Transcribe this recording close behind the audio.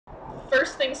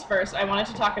first things first, I wanted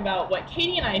to talk about what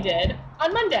Katie and I did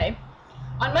on Monday.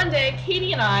 On Monday,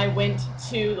 Katie and I went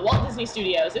to the Walt Disney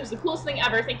Studios. It was the coolest thing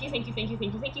ever. Thank you,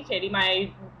 Katie.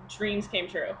 My dreams came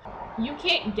true. You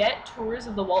can't get tours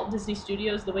of the Walt Disney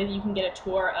Studios the way that you can get a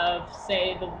tour of,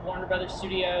 say, the Warner Brothers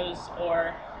Studios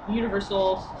or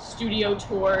Universal Studio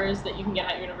tours that you can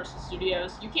get at Universal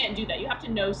Studios. You can't do that. You have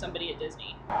to know somebody at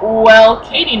Disney. Well,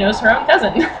 Katie knows her own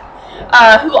cousin,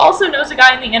 who also knows a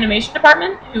guy in the animation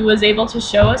department who was able to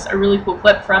show us a really cool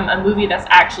clip from a movie that's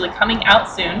actually coming out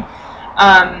soon.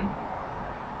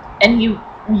 And he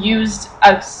used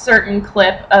a certain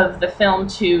clip of the film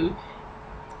to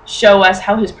show us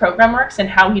how his program works and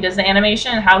how he does the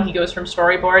animation and how he goes from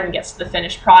storyboard and gets to the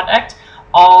finished product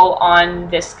all on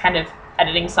this kind of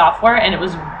editing software, and it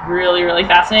was really, really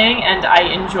fascinating, and I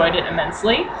enjoyed it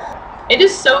immensely. It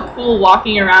is so cool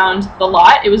walking around the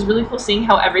lot. It was really cool seeing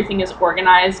how everything is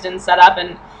organized and set up,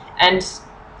 and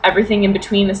everything in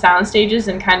between the sound stages,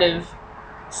 and kind of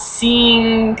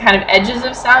seeing kind of edges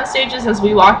of sound stages as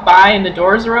we walked by and the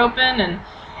doors were open,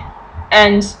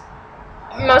 and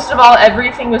most of all,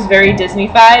 everything was very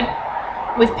Disney-fied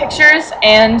with pictures,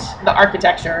 and the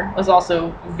architecture was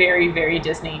also very, very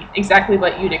Disney, exactly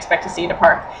what you'd expect to see at a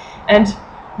park. And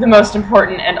the most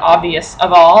important and obvious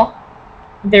of all,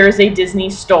 there is a Disney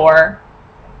store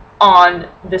on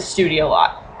the studio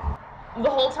lot. The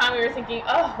whole time we were thinking,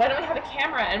 oh, why don't we have a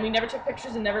camera? And we never took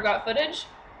pictures and never got footage.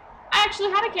 I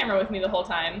actually had a camera with me the whole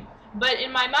time, but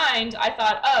in my mind I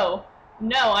thought, oh,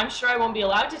 no, I'm sure I won't be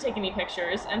allowed to take any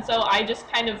pictures, and so I just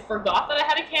kind of forgot that I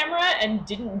had a camera and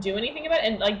didn't do anything about it,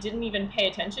 and like didn't even pay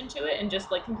attention to it, and just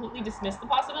like completely dismissed the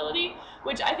possibility,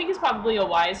 which I think is probably a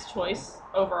wise choice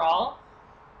overall,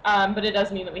 but it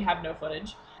does mean that we have no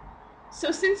footage. So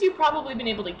since you've probably been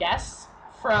able to guess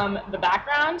from the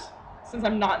background, since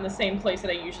I'm not in the same place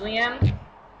that I usually am,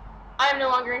 I'm no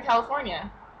longer in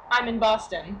California. I'm in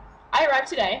Boston. I arrived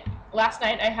today. Last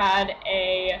night I had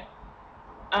a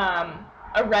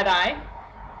red-eye,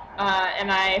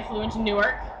 and I flew into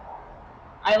Newark.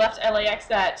 I left LAX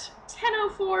at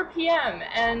 10:04 p.m.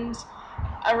 and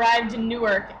arrived in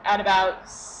Newark at about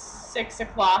 6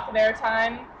 o'clock their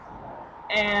time,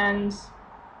 and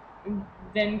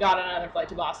then got on another flight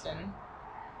to Boston.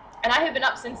 And I have been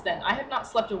up since then. I have not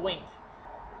slept a wink.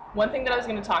 One thing that I was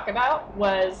going to talk about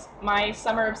was my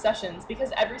summer obsessions,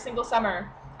 because every single summer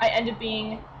I end up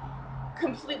being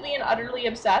completely and utterly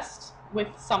obsessed with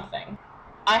something.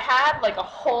 I had like a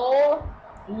whole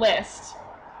list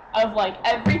of like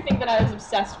everything that I was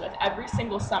obsessed with every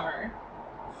single summer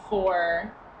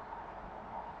for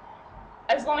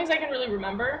as long as I can really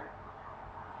remember.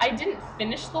 I didn't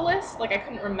finish the list, like I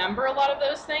couldn't remember a lot of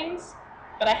those things,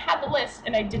 but I had the list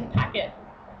and I didn't pack it.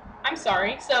 I'm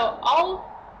sorry, so I'll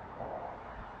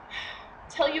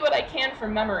tell you what I can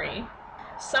from memory.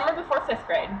 Summer before 5th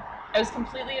grade, I was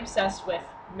completely obsessed with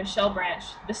Michelle Branch,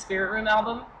 the Spirit Room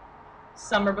album.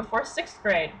 Summer before 6th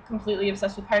grade, completely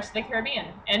obsessed with Pirates of the Caribbean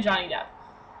and Johnny Depp.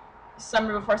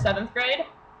 Summer before 7th grade,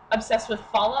 obsessed with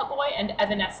Fall Out Boy and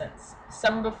Evanescence.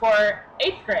 Summer before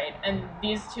 8th grade, and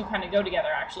these two kind of go together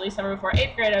actually, summer before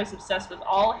 8th grade I was obsessed with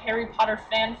all Harry Potter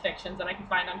fan fictions that I could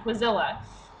find on Quizilla.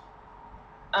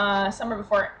 Summer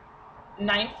before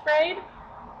 9th grade,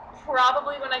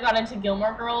 probably when I got into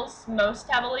Gilmore Girls most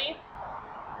heavily.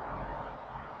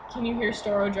 Can you hear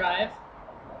Storrow Drive?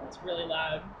 It's really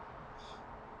loud.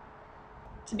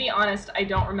 To be honest, I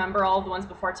don't remember all of the ones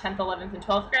before 10th, 11th, and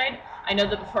 12th grade. I know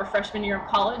that before freshman year of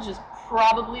college is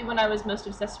probably when I was most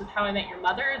obsessed with How I Met Your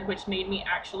Mother, which made me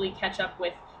actually catch up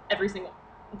with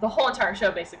the whole entire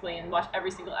show basically, and watch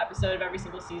every single episode of every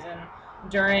single season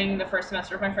during the first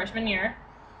semester of my freshman year.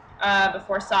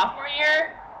 Before sophomore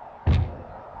year,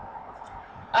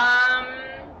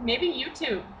 maybe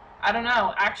YouTube. I don't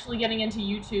know, actually getting into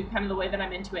YouTube kind of the way that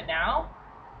I'm into it now,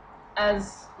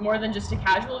 as more than just a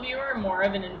casual viewer, more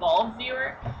of an involved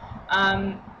viewer.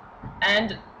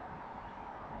 And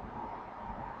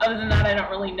other than that, I don't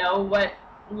really know what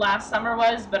last summer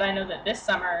was, but I know that this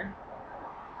summer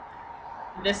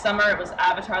it was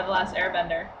Avatar: The Last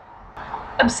Airbender.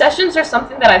 Obsessions are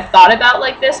something that I've thought about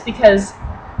like this, because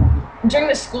during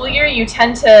the school year you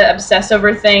tend to obsess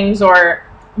over things, or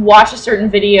watch a certain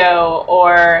video,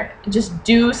 or just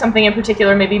do something in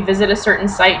particular, maybe visit a certain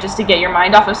site just to get your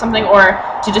mind off of something, or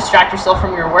to distract yourself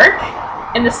from your work.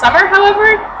 In the summer,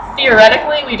 however,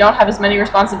 theoretically, we don't have as many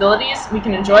responsibilities, we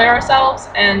can enjoy ourselves,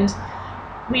 and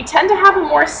we tend to have a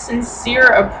more sincere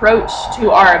approach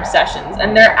to our obsessions,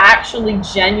 and they're actually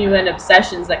genuine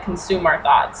obsessions that consume our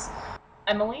thoughts.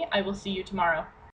 Emily, I will see you tomorrow.